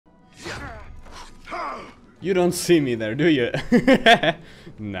You don't see me there, do you?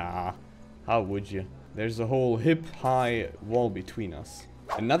 Nah. How would you? There's a whole hip-high wall between us.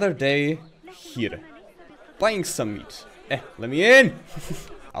 Another day here. Buying some meat. Let me in!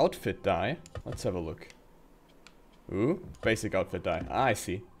 Outfit dye. Let's have a look. Ooh, basic outfit dye. Ah, I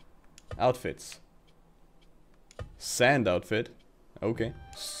see. Outfits. Sand outfit. Okay.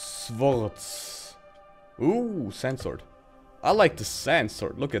 Swords. Ooh, sand sword. I like the sand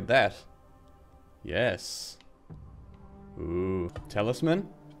sword. Look at that. Yes. Ooh. Talisman.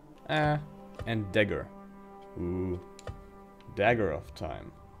 And dagger. Ooh. Dagger of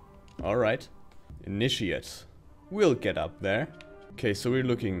time. Alright. Initiate. We'll get up there. Okay, so we're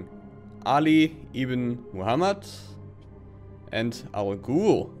looking Ali ibn Muhammad and Al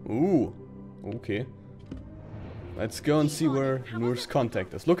Ghul. Ooh. Okay. Let's go and see where Noor's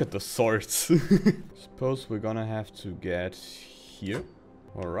contact is. Look at the swords. Suppose we're gonna have to get here.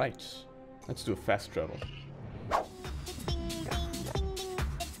 Alright. Let's do a fast travel.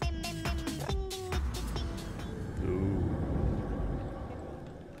 Ooh.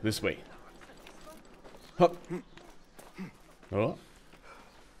 This way. Hup. Oh.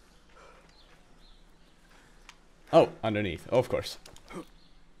 Oh, underneath, of course.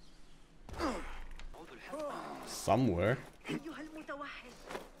 Somewhere.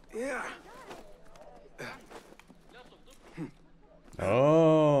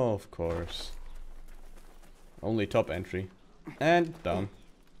 Oh, of course. Only top entry. And down.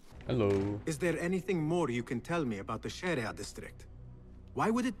 Hello. Is there anything more you can tell me about the Sharia district? Why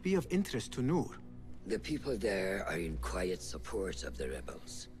would it be of interest to Noor? The people there are in quiet support of the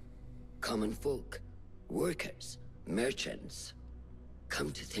rebels. Common folk, workers, merchants.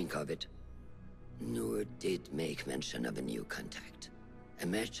 Come to think of it, Noor did make mention of a new contact. A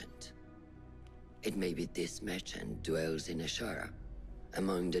merchant. It may be this merchant dwells in Ashara,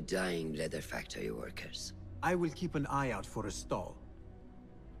 among the dying leather factory workers. I will keep an eye out for a stall.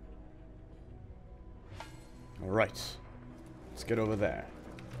 Alright. Let's get over there.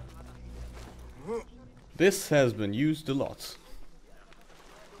 This has been used a lot.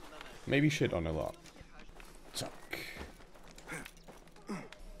 Maybe shit on a lot. Tuck.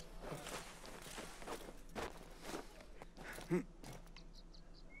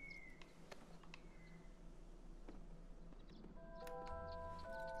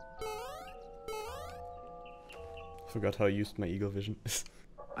 Forgot how I used my eagle vision.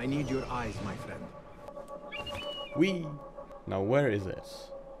 I need your eyes, my friend. Whee! Now where is it?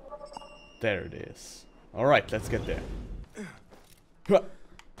 There it is. Alright, let's get there.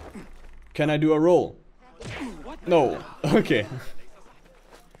 Can I do a roll? No. Okay.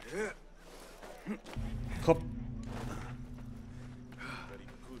 Hop.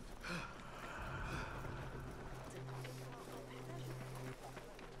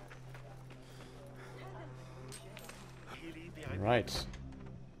 Right.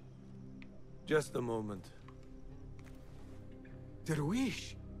 Just a moment.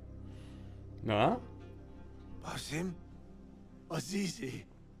 Derwish! Nah? Basim? Azizi?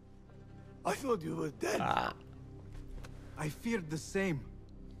 I thought you were dead. Ah. I feared the same.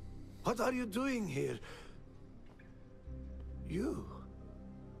 What are you doing here? You?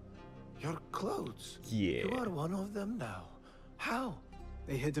 Your clothes? Yeah. You are one of them now. How?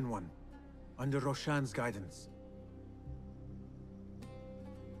 A hidden one. Under Roshan's guidance.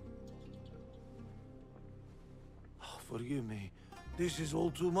 Oh, forgive me. This is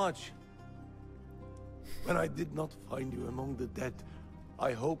all too much. When I did not find you among the dead,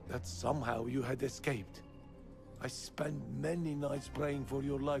 I hoped that somehow you had escaped. I spent many nights praying for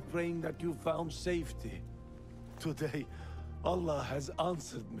your life, praying that you found safety. Today, Allah has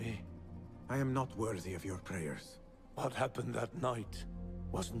answered me. I am not worthy of your prayers. What happened that night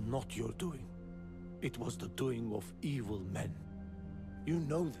was not your doing. It was the doing of evil men. You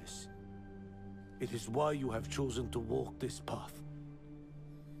know this. It is why you have chosen to walk this path.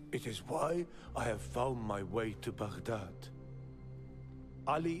 It is why I have found my way to Baghdad.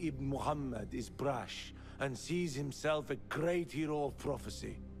 Ali ibn Muhammad is brash and sees himself a great hero of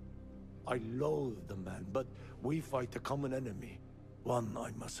prophecy. I loathe the man, but we fight a common enemy. One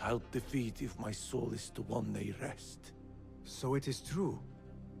I must help defeat if my soul is to one day rest. So it is true.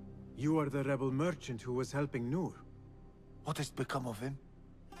 You are the rebel merchant who was helping Noor. What has become of him?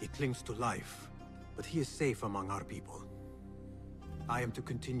 He clings to life, but he is safe among our people. I am to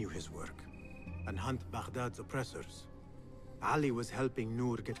continue his work and hunt Baghdad's oppressors. Ali was helping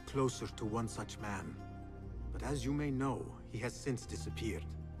Noor get closer to one such man. But as you may know, he has since disappeared.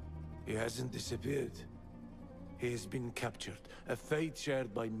 He hasn't disappeared. He has been captured, a fate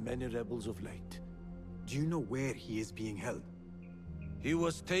shared by many rebels of late. Do you know where he is being held? He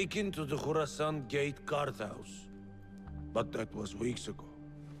was taken to the Khurasan Gate guardhouse. But that was weeks ago.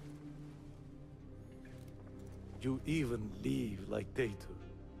 You even leave like they do.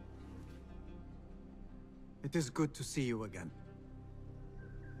 It is good to see you again.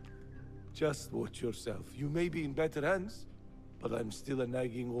 Just watch yourself. You may be in better hands, but I'm still a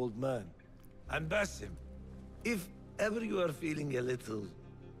nagging old man. And Basim, if ever you are feeling a little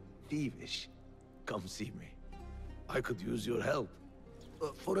peevish, come see me. I could use your help.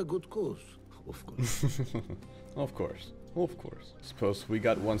 For a good cause, of course. Of course. Of course. Suppose we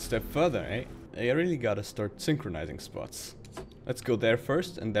got one step further, eh? I really gotta start synchronizing spots. Let's go there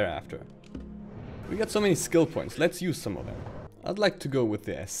first and thereafter. We got so many skill points, let's use some of them. I'd like to go with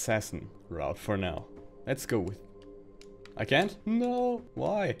the assassin route for now. Let's go with... I can't? No.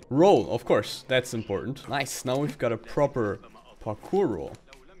 Why? Roll, of course. That's important. Nice, now we've got a proper parkour roll.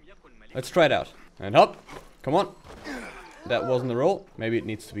 Let's try it out. And hop. Come on. That wasn't the roll. Maybe it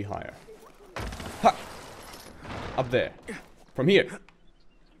needs to be higher. Ha! Up there. From here.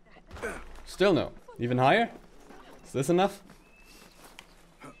 Still no. Even higher? Is this enough?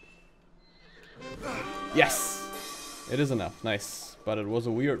 Yes! It is enough. Nice. But it was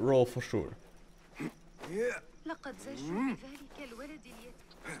a weird roll for sure.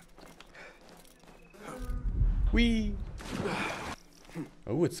 Whee!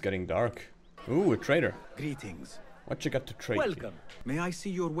 Oh, it's getting dark. Ooh, a trader. Greetings. What you got to trade? Welcome. May I see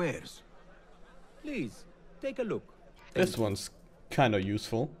your wares? Please, take a look. This one's kind of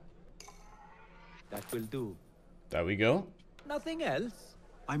useful. That will do. There we go. Nothing else?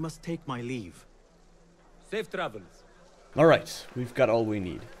 I must take my leave. Safe travels. Alright, we've got all we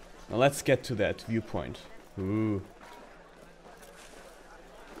need. Now let's get to that viewpoint. Ooh.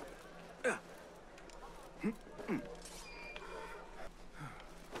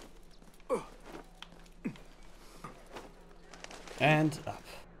 And up.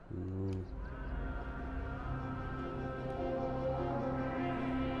 Ooh.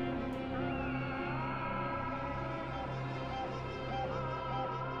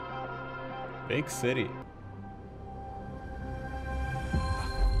 Big city.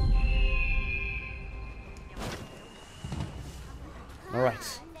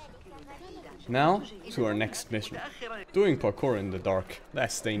 Alright. Now, to our next mission. Doing parkour in the dark.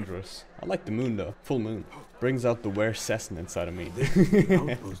 That's dangerous. I like the moon though. Full moon. Brings out the were-assassin inside of me. This is the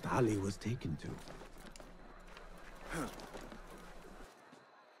outpost Ali was taken to.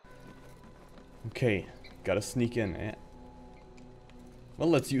 Okay, gotta sneak in, eh? Well,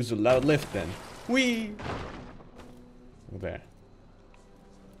 let's use a loud lift then. Whee! Oh, there.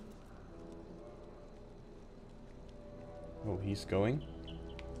 Oh, he's going.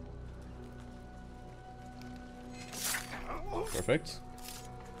 Perfect.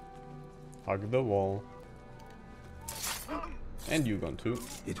 Hug the wall. And you gone too.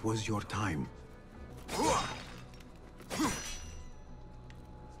 It was your time.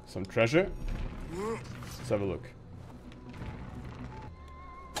 Some treasure. Let's have a look.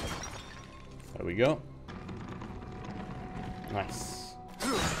 There we go. Nice.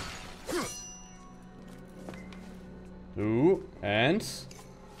 Ooh, and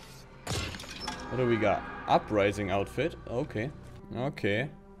what do we got? Uprising outfit. Okay. Okay.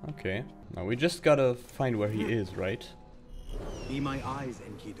 Okay. Now we just gotta find where he is, right? Be my eyes,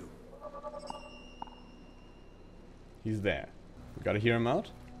 Enkidu. He's there. We gotta hear him out.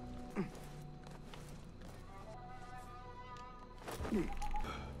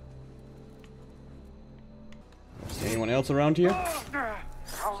 See anyone else around here?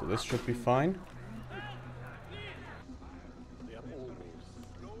 So this should be fine.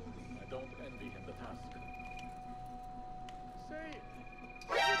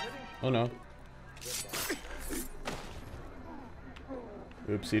 Oh no.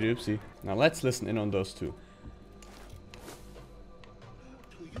 Oopsie doopsie. Now let's listen in on those two.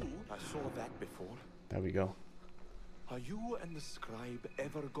 To you, I saw that before. There we go. Are you and the scribe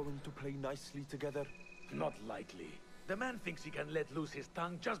ever going to play nicely together? Not likely. The man thinks he can let loose his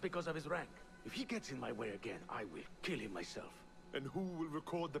tongue just because of his rank. If he gets in my way again, I will kill him myself. And who will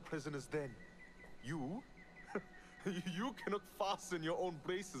record the prisoners then? You? You cannot fasten your own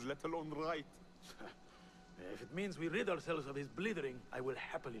braces, let alone write. If it means we rid ourselves of his blithering, I will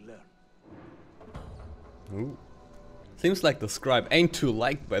happily learn. Ooh. Seems like the scribe ain't too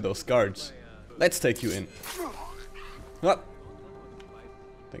liked by those guards. Let's take you in. Ah.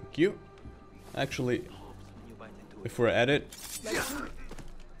 Thank you. Actually, if we're at it,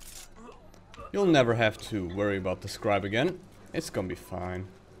 you'll never have to worry about the scribe again. It's gonna be fine.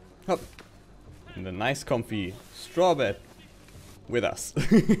 Up. In the nice comfy straw bed with us.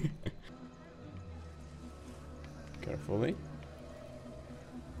 Carefully.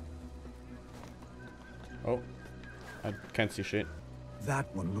 Oh, I can't see shit.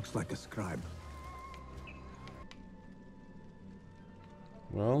 That one looks like a scribe.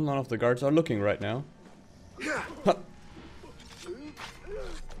 Well, none of the guards are looking right now. Huh.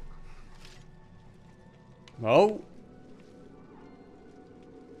 Oh.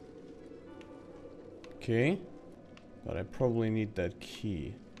 Okay. But I probably need that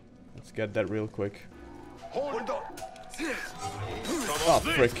key. Let's get that real quick. Hold on. Oh,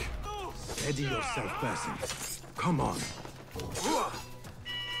 frick. Steady yourself, person. Come on.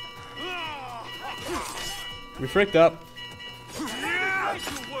 We fricked up.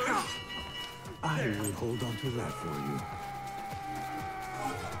 I will hold on to that for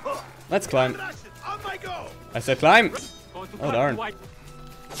you. Let's climb. On my go. I said climb. Oh, darn.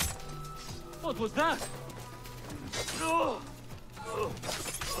 What was that? Oh,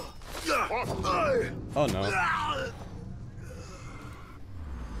 no.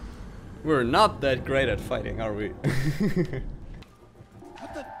 We're not that great at fighting, are we?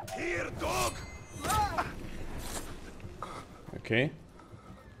 Here, dog. Okay.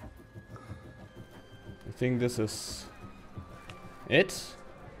 I think this is it.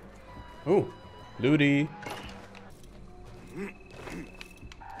 Oh, looty.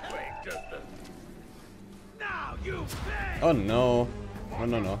 Now you pay. Oh no. No,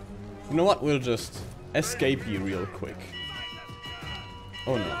 no, no. You know what? We'll just escape you real quick.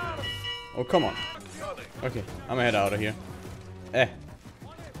 Oh no. Oh, come on. Okay, I'm gonna head out of here.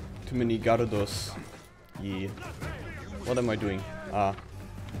 Too many Gardos. Yeah. What am I doing?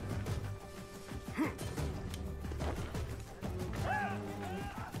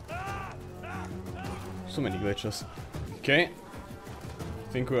 So many glitches. Okay.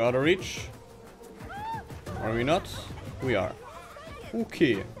 Think we're out of reach. Are we not? We are.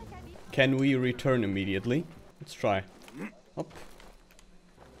 Okay. Can we return immediately? Let's try. Up.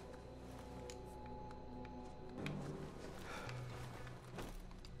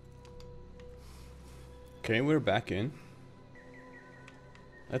 Okay, we're back in.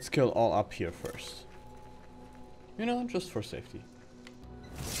 Let's kill all up here first. You know, just for safety.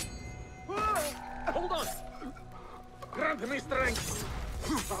 Hold on. Grant me strength.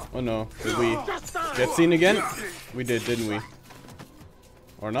 Oh no, did we get seen again? We did, didn't we?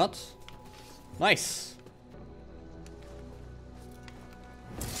 Or not? Nice!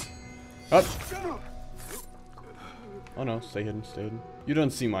 Up! Oh no, stay hidden, stay hidden. You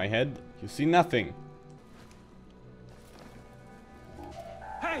don't see my head, you see nothing.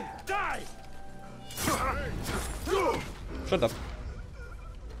 Hey, die! Shut up.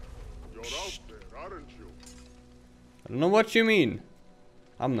 You're out there, aren't you? I don't know what you mean.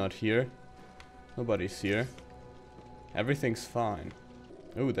 I'm not here. Nobody's here. Everything's fine.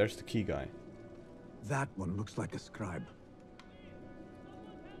 Oh, there's the key guy. That one looks like a scribe.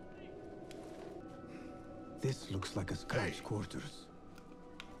 This looks like a scribe's quarters.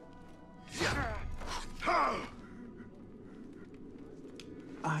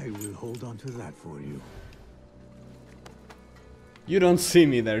 I will hold on to that for you. You don't see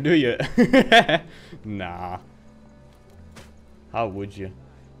me there, do you? Nah. How would you?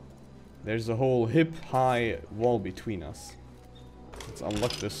 There's a whole hip-high wall between us. Let's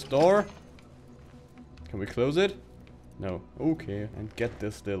unlock this door. Can we close it? No. Okay. And get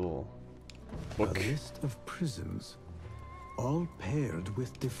this little book. A list of prisons, all paired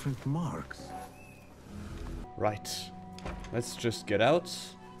with different marks. Right. Let's just get out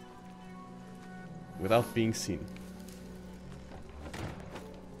without being seen.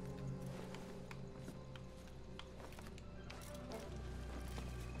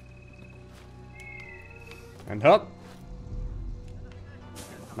 And up.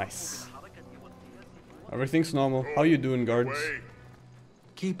 Nice. Everything's normal. How you doing, guards? Wait.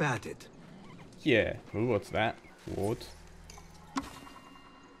 Keep at it. Yeah. Ooh, what's that? What?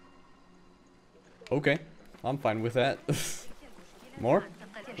 Okay. I'm fine with that. More?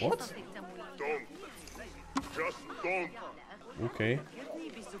 What? Don't. Just don't. Okay.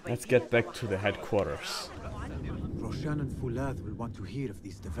 Let's get back to the headquarters. Roshan and Fulad will want to hear of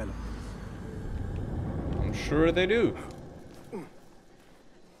these developments. I'm sure they do.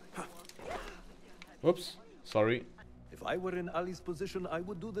 Whoops. Sorry. If I were in Ali's position, I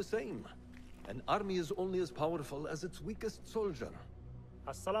would do the same. An army is only as powerful as its weakest soldier.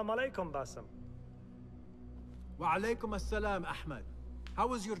 Assalamu alaikum, Basim. Wa alaikum assalam, Ahmed. How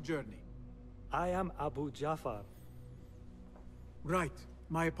was your journey? I am Abu Jafar. Right.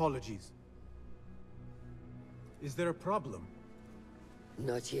 My apologies. Is there a problem?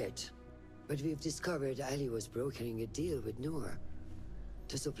 Not yet. But we've discovered Ali was brokering a deal with Noor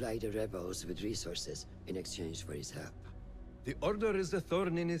to supply the rebels with resources in exchange for his help. The Order is a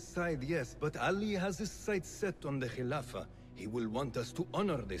thorn in his side, yes, but Ali has his sights set on the Khilafah. He will want us to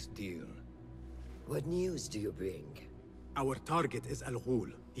honor this deal. What news do you bring? Our target is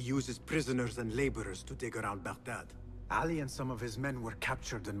Al-Ghul. He uses prisoners and laborers to dig around Baghdad. Ali and some of his men were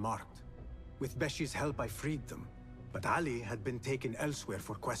captured and marked. With Beshi's help, I freed them. But Ali had been taken elsewhere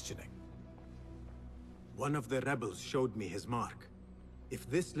for questioning. One of the rebels showed me his mark. If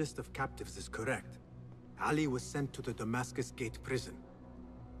this list of captives is correct, Ali was sent to the Damascus Gate prison.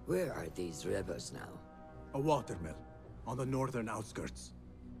 Where are these rebels now? A watermill, on the northern outskirts.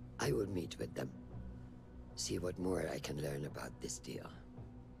 I will meet with them. See what more I can learn about this deal.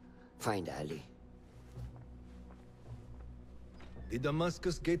 Find Ali. The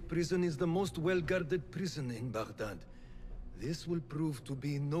Damascus Gate prison is the most well-guarded prison in Baghdad. This will prove to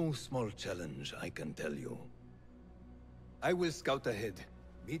be no small challenge, I can tell you. I will scout ahead.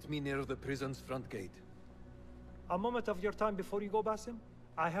 Meet me near the prison's front gate. A moment of your time before you go, Basim.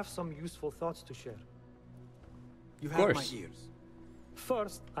 I have some useful thoughts to share. You have my ears.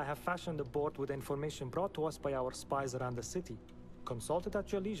 First, I have fashioned a board with information brought to us by our spies around the city. Consult it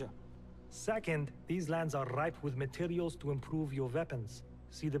at your leisure. Second, these lands are ripe with materials to improve your weapons.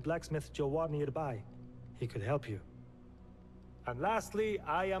 See the blacksmith Jawar nearby. He could help you. And lastly,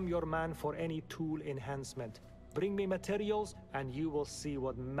 I am your man for any tool enhancement. Bring me materials, and you will see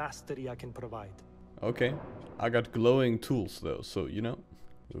what mastery I can provide. Okay. I got glowing tools though, so you know.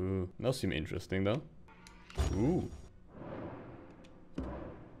 Ooh, those seem interesting though. Ooh.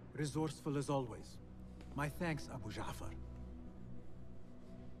 Resourceful as always. My thanks, Abu Ja'far.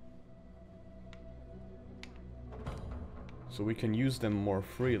 So we can use them more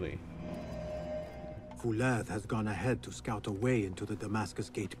freely. Fulad has gone ahead to scout a way into the Damascus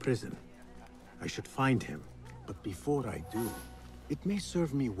Gate prison. I should find him, but before I do, it may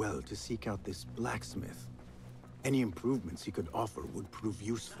serve me well to seek out this blacksmith. Any improvements he could offer would prove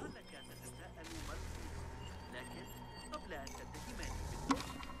useful.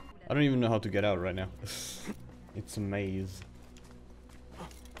 I don't even know how to get out right now. It's a maze.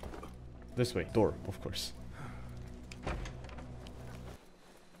 This way. Door, of course.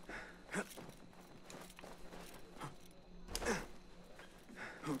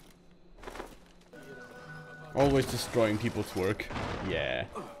 Always destroying people's work. Yeah.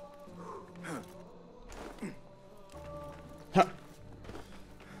 Ha.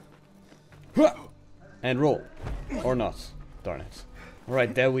 Ha. And roll. Or not. Darn it.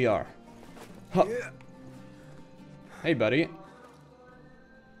 Alright, there we are. Ha. Hey, buddy.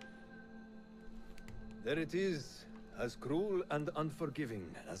 There it is, as cruel and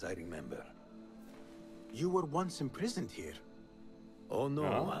unforgiving as I remember. You were once imprisoned here. Oh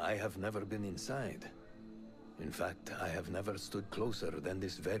no, I have never been inside. In fact, I have never stood closer than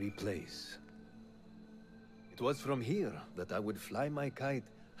this very place. It was from here that I would fly my kite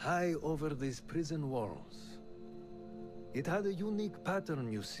high over these prison walls. It had a unique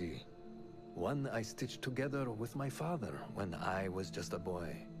pattern, you see. One I stitched together with my father when I was just a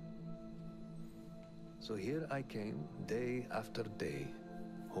boy. So here I came, day after day,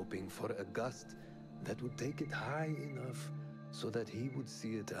 hoping for a gust that would take it high enough so that he would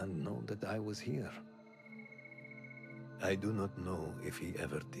see it and know that I was here. I do not know if he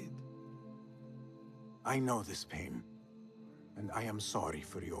ever did. I know this pain, and I am sorry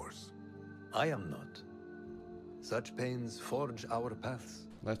for yours. I am not. Such pains forge our paths.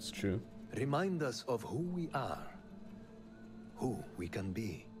 That's true. Remind us of who we are, who we can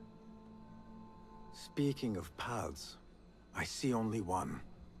be. Speaking of paths, I see only one,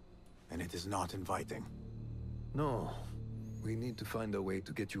 and it is not inviting. No, we need to find a way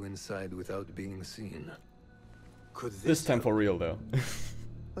to get you inside without being seen. Could This time for real though.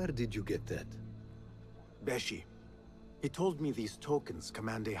 Where did you get that? Beshi. He told me these tokens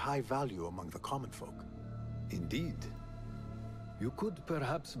command a high value among the common folk. Indeed. You could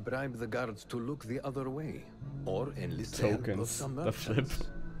perhaps bribe the guards to look the other way, or enlist the help of some the flip. merchants.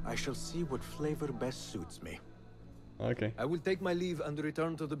 I shall see what flavor best suits me. Okay. I will take my leave and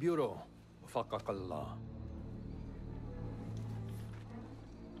return to the bureau. Faqaqallah.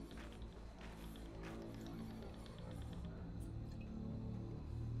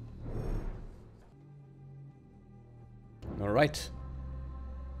 Alright.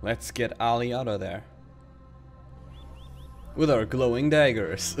 Let's get Ali out of there. With our glowing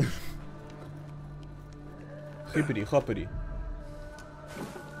daggers. Hippity hoppity.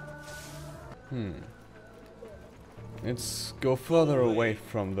 Let's go further away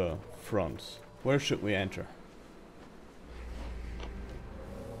from the front. Where should we enter?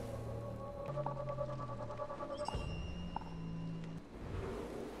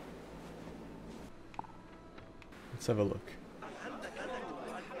 Let's have a look.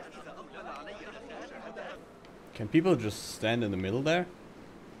 Can people just stand in the middle there?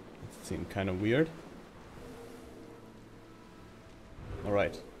 It seemed kind of weird.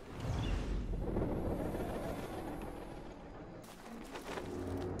 Alright.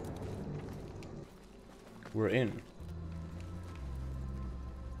 We're in.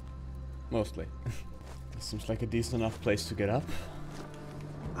 Mostly. This seems like a decent enough place to get up.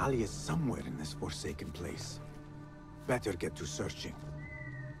 Ali is somewhere in this forsaken place. Better get to searching.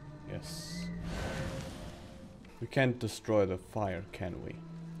 Yes. We can't destroy the fire, can we?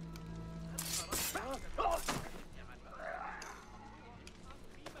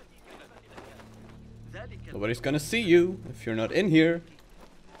 Nobody's gonna see you if you're not in here.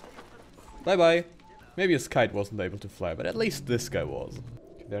 Bye bye. Maybe his kite wasn't able to fly, but at least this guy was.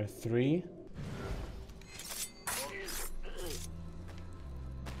 Okay, there are 3.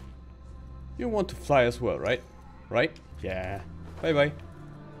 You want to fly as well, right? Right? Yeah. Bye bye.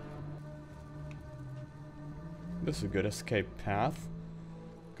 This is a good escape path.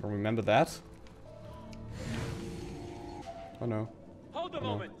 Gotta remember that. Oh no. Hold a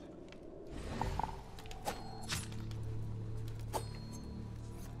moment.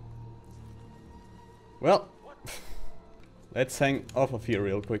 Well, let's hang off of here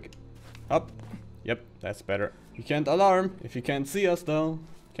real quick. Up. Yep, that's better. You can't alarm if you can't see us though.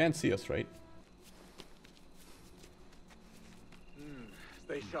 Can't see us, right?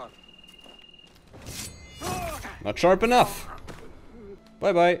 Stay sharp. Not sharp enough.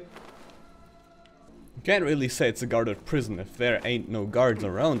 Bye bye. You can't really say it's a guarded prison if there ain't no guards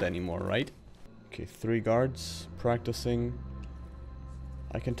around anymore, right? Okay, 3 guards practicing.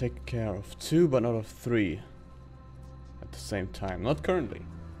 I can take care of 2, but not of 3 at the same time. Not currently.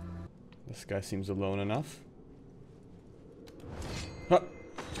 This guy seems alone enough. Huh.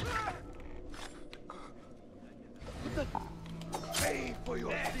 Pay for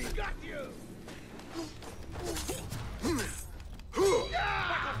your deed. Got you.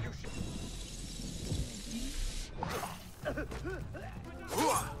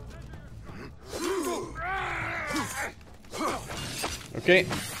 Okay.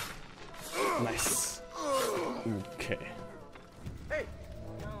 Nice. Okay. Hey!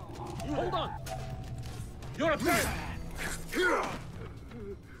 Hold on! You're a threat!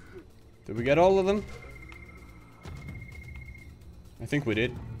 Did we get all of them? I think we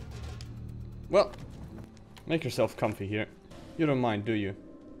did. Well, make yourself comfy here. You don't mind, do you?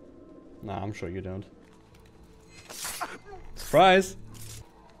 Nah, I'm sure you don't. Surprise!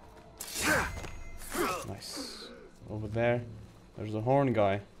 Nice. Over there, there's a horn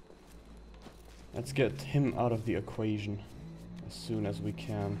guy. Let's get him out of the equation as soon as we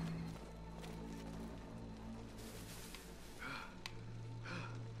can.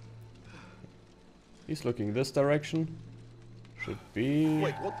 He's looking this direction. Should be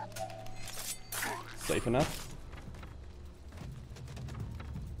Wait, what? safe enough.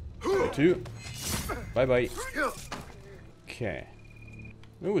 2. Bye bye. Okay.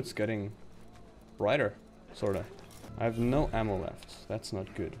 Ooh, it's getting brighter, sorta. I have no ammo left. That's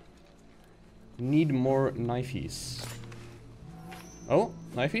not good. Need more knifeys. Oh,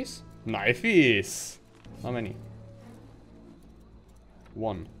 knifeys? Knifeys! How many?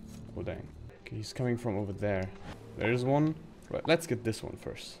 1. Oh dang. Okay, he's coming from over there. There's one. Right, let's get this one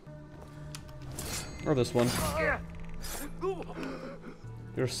first. Or this one.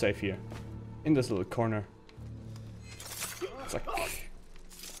 You're safe here. In this little corner. It's like...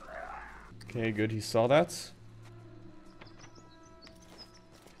 Okay, good, he saw that.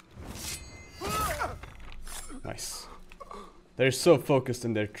 Nice. They're so focused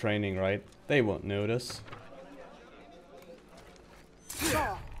in their training, right? They won't notice.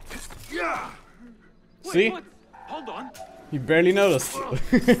 See? What? Hold on. He barely noticed.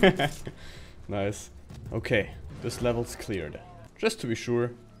 Nice. Okay, this level's cleared. Just to be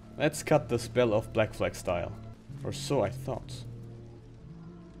sure, let's cut the spell off Black Flag style. Or so I thought.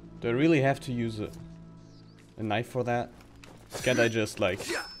 Do I really have to use a knife for that? Can't I just like...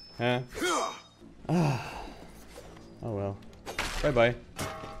 Huh? Ah. Oh well. Bye bye.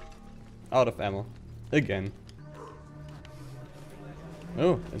 Out of ammo. Again.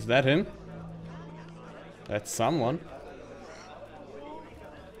 Oh, is that him? That's someone.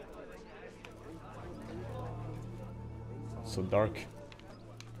 So dark.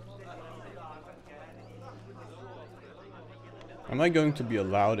 Am I going to be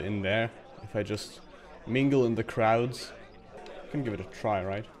allowed in there if I just mingle in the crowds? I can give it a try,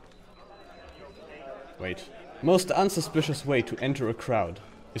 right? Wait. Most unsuspicious way to enter a crowd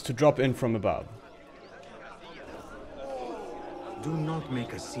is to drop in from above. Do not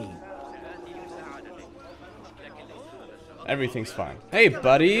make a scene. Everything's fine. Hey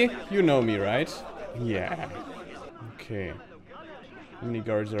buddy, you know me, right? Yeah. Okay. How many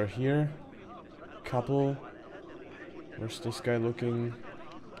guards are here? Couple. Where's this guy looking?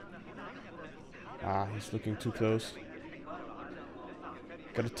 Ah, he's looking too close.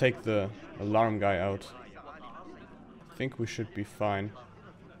 Gotta take the alarm guy out. I think we should be fine.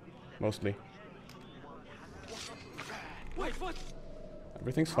 Mostly.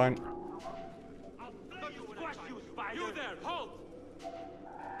 Everything's fine. You there, hold!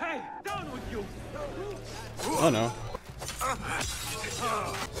 Hey, down with you! Oh no.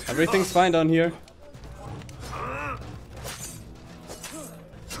 Everything's fine down here.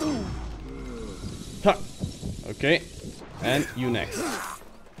 Ha! Okay. And you next.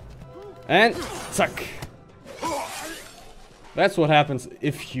 And suck. That's what happens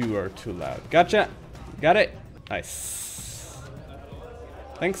if you are too loud. Gotcha. Got it. Nice.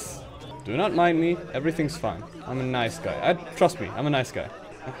 Thanks. Do not mind me. Everything's fine. I'm a nice guy. Trust me. I'm a nice guy.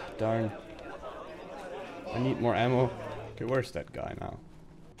 Ah, darn. I need more ammo. Okay, where's that guy now?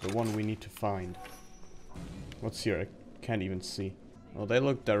 The one we need to find. What's here? I can't even see. Oh, they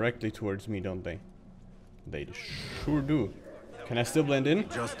look directly towards me, don't they? They sure do. Can I still blend in?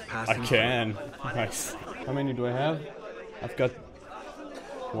 Just I can. Nice. How many do I have? I've got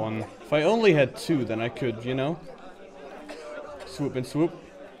 1. If I only had 2, then I could, you know, swoop and swoop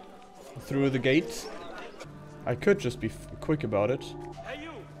through the gate. I could just be quick about it.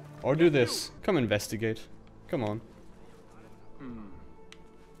 Or do this. Come investigate. Come on.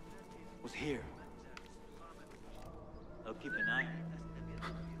 Was here. I'll keep an eye.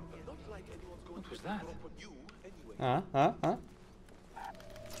 What was that?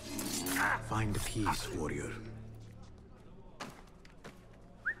 Find the peace, warrior.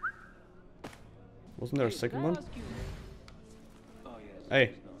 Wasn't there a second one?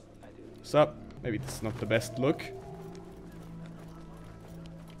 Hey. What's up? Maybe this is not the best look.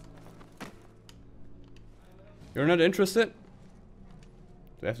 You're not interested?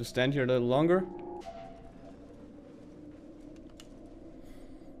 Do I have to stand here a little longer?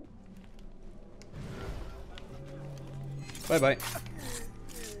 Bye-bye.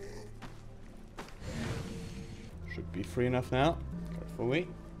 Should be free enough now. Carefully.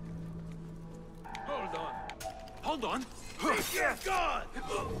 Hold on! Hold on! Yes, God!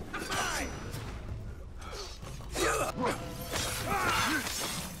 Mine!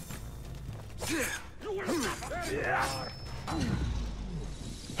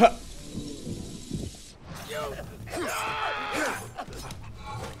 Ha!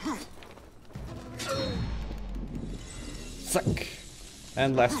 Suck.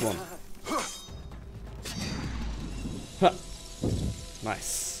 And last one. Ha!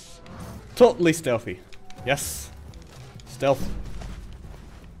 Nice. Totally stealthy. Yes. Stealth.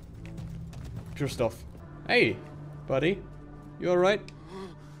 Pure stealth. Hey, buddy. You alright?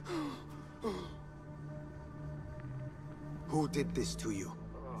 Who did this to you?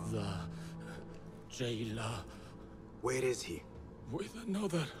 The jailer. Where is he? With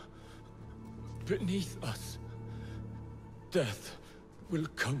another. Beneath us. Death will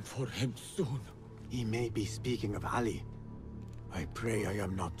come for him soon. He may be speaking of Ali. I pray I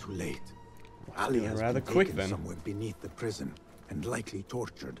am not too late. Ali has rather been quick taken then. somewhere beneath the prison and likely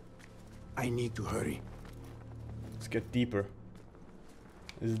tortured. I need to hurry. Let's get deeper.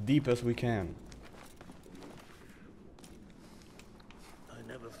 As deep as we can. I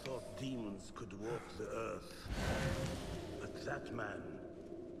never thought demons could walk the earth. But that man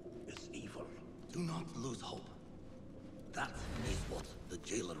is evil. Do not lose hope. That is what the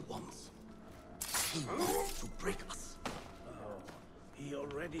jailer wants. He wants to break us. Oh, he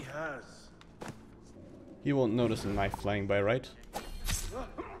already has. He won't notice a knife flying by, right?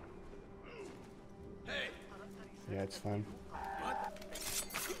 Yeah, it's fine.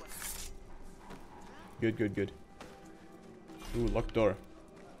 Good, good, good. Ooh, locked door.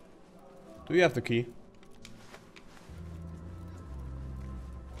 Do you have the key?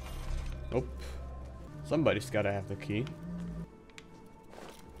 Nope. Somebody's gotta have the key.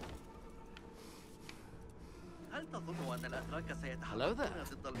 Hello there.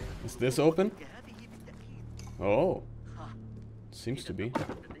 Is this open? Oh. Seems to be.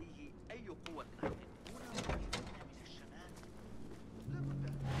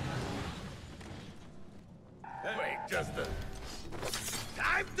 Wait just a...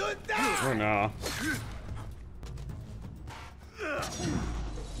 Time to die! Oh no.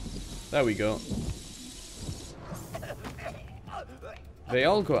 There we go. They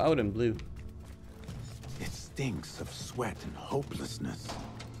all go out in blue. It stinks of sweat and hopelessness.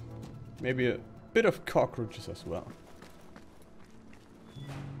 Maybe a bit of cockroaches as well.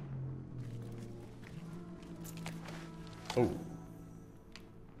 Oh.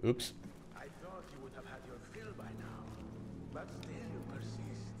 Oops. I thought you would have had your fill by now. But still you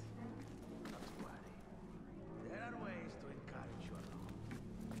persist. Not to worry. There are ways to encourage your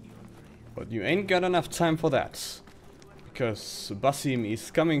friend. But you ain't got enough time for that. Because Basim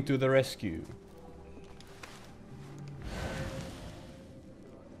is coming to the rescue.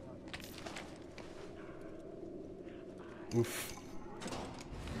 Oof.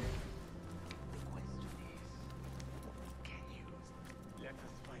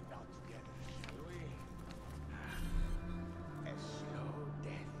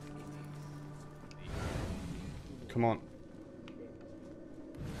 Come on.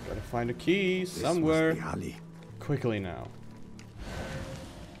 Gotta find a key somewhere. Quickly now.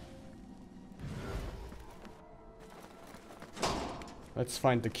 Let's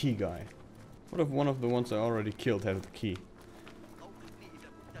find the key guy. What if one of the ones I already killed had the key?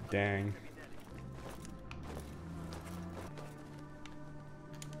 Dang.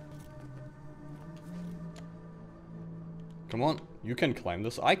 Come on, you can climb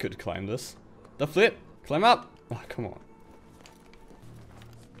this. I could climb this. The flip! Climb up! Oh, come on.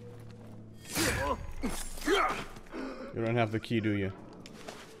 You don't have the key, do you?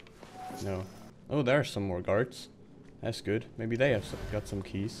 No. Oh, there are some more guards. That's good. Maybe they have got some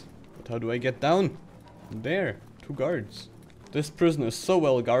keys. But how do I get down? There. 2 guards. This prison is so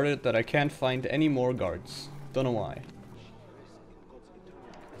well guarded that I can't find any more guards. Don't know why.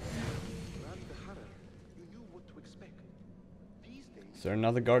 Is there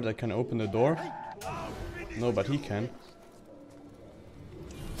another guard that can open the door? No, but he can.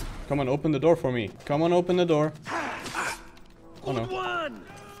 Come on, open the door for me. Come on, open the door. Oh no.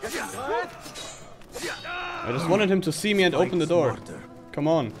 I just wanted him to see me and open the door. Come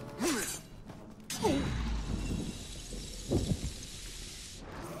on.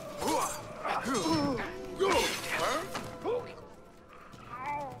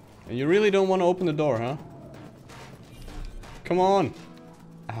 And you really don't want to open the door, huh? Come on.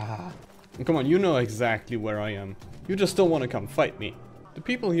 Ah. Come on, you know exactly where I am. You just don't want to come fight me. The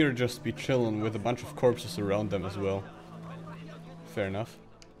people here just be chilling with a bunch of corpses around them as well. Fair enough.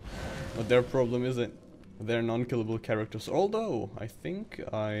 But their problem isn't they're non-killable characters. Although, I think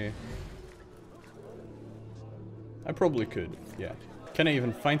I probably could, yeah. Can I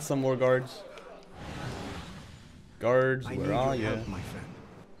even find some more guards? Guards, where are you?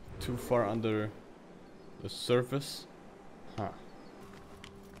 Too far under the surface? Huh.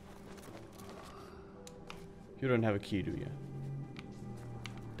 You don't have a key, do you?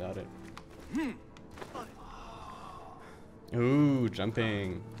 Doubt it. Ooh,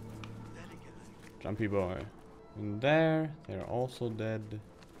 jumping. Jumpy boy. And there, they're also dead.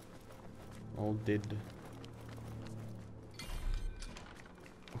 All dead.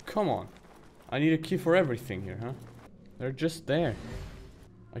 Oh, come on. I need a key for everything here, huh? They're just there.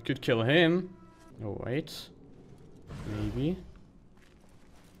 I could kill him. Oh, wait. Maybe.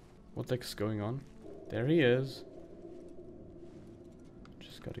 What the heck's going on? There he is.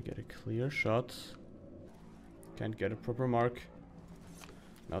 Just gotta get a clear shot. Can't get a proper mark.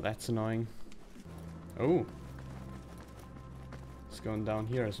 Now that's annoying. Oh. It's going down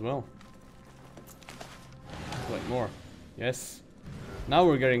here as well. Like more. Yes. Now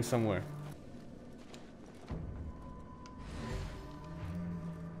we're getting somewhere.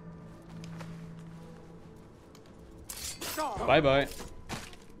 Bye-bye.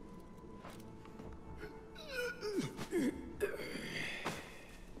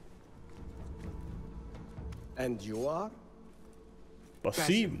 And you are?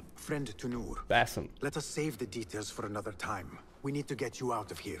 Basim. Friend to Noor. Basim. Let us save the details for another time. We need to get you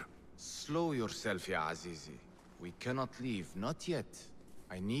out of here. Slow yourself, ya Azizi. We cannot leave, not yet.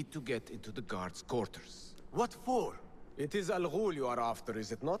 I need to get into the guards' quarters. What for? It is Al Ghul you are after,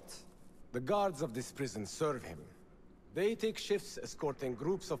 is it not? The guards of this prison serve him. They take shifts escorting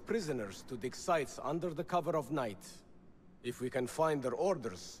groups of prisoners to dig sites under the cover of night. If we can find their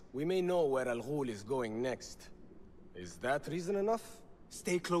orders, we may know where Al Ghul is going next. Is that reason enough?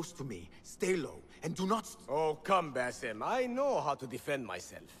 Stay close to me, stay low, and do not... Oh, come, Basim. I know how to defend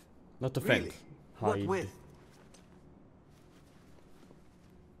myself. Not defend. Really? Hide. What with?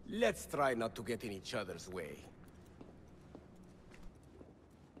 Let's try not to get in each other's way.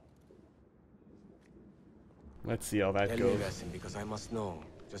 Let's see how that Tell goes. me, Basim, because I must know.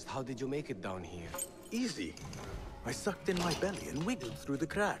 Just how did you make it down here? Easy. I sucked in my belly and wiggled through the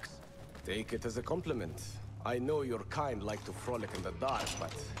cracks. Take it as a compliment. I know your kind like to frolic in the dark,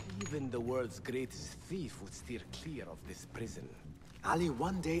 but even the world's greatest thief would steer clear of this prison. Ali,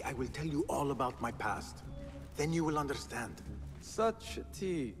 one day I will tell you all about my past. Then you will understand. Such a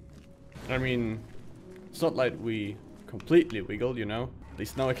tea. I mean, it's not like we completely wiggled, you know? At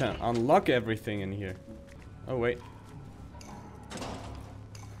least now I can unlock everything in here. Oh, wait.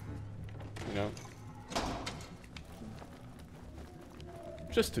 you know.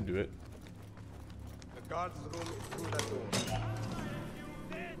 Just to do it. The guard's room is through that door.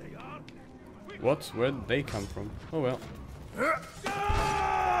 What? Where did they come from? Oh well. Get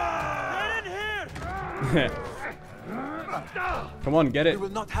in here! Come on, get it. We will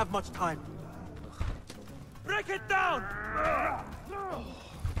not have much time. Break it down!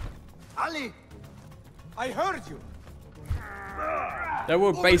 Ali! I heard you! There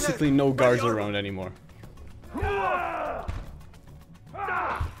were basically no guards around anymore.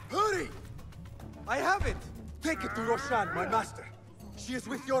 Hurry! I have it! Take it to Roshan, my master. She is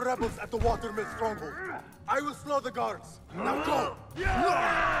with your rebels at the Watermill stronghold. I will slow the guards. Now go!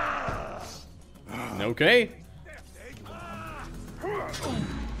 Okay.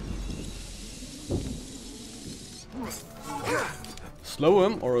 Slow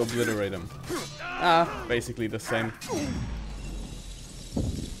him or obliterate him? Ah, basically the same.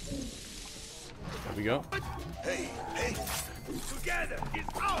 There we go. Hey, hey! Together!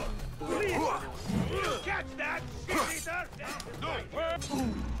 It's ours! Please! You catch that, shit-eater!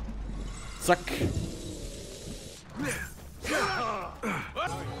 Suck.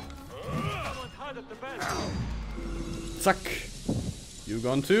 Someone's hard at the bench. Suck. You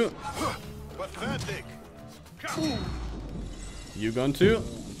gone too? Pathetic. You gone too?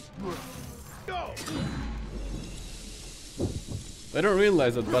 They don't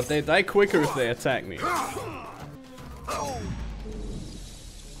realize it, but they die quicker if they attack me.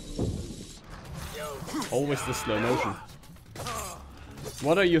 Always the slow motion.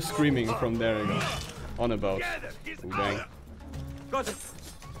 What are you screaming from there again? On about? Oh, dang.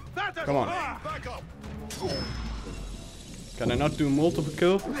 Come on. Can I not do multiple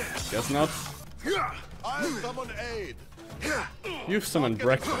kill? Guess not. I'll summon aid. You've summoned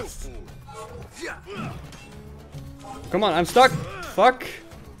breakfast. Come on, I'm stuck! Fuck!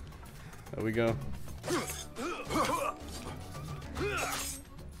 There we go.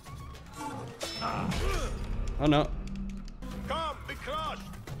 Oh no. Come, be crushed.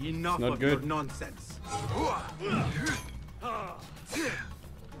 Enough Not of good. your nonsense.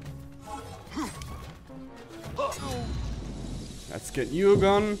 Let's get you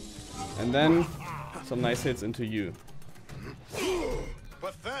gone. And then some nice hits into you.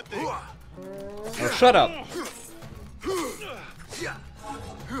 Pathetic. Oh, shut up!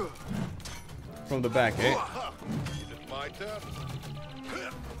 From the back, eh? Is it my turn?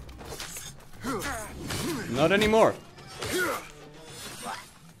 Not anymore.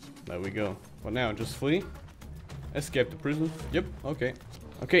 There we go. What now? Just flee? Escape the prison? Yep, okay.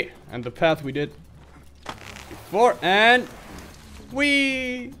 Okay, and the path we did before, and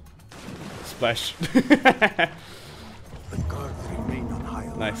we splash. The guards remain on high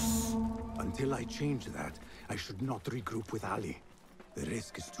alert. Nice. Until I change that, I should not regroup with Ali. The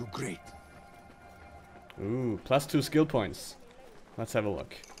risk is too great. Ooh, +2 skill points. Let's have a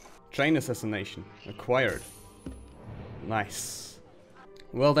look. Train assassination acquired. Nice.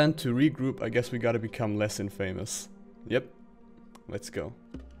 Well then, to regroup, I guess we gotta become less infamous. Yep. Let's go.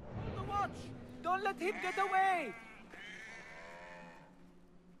 The watch! Don't let him get away!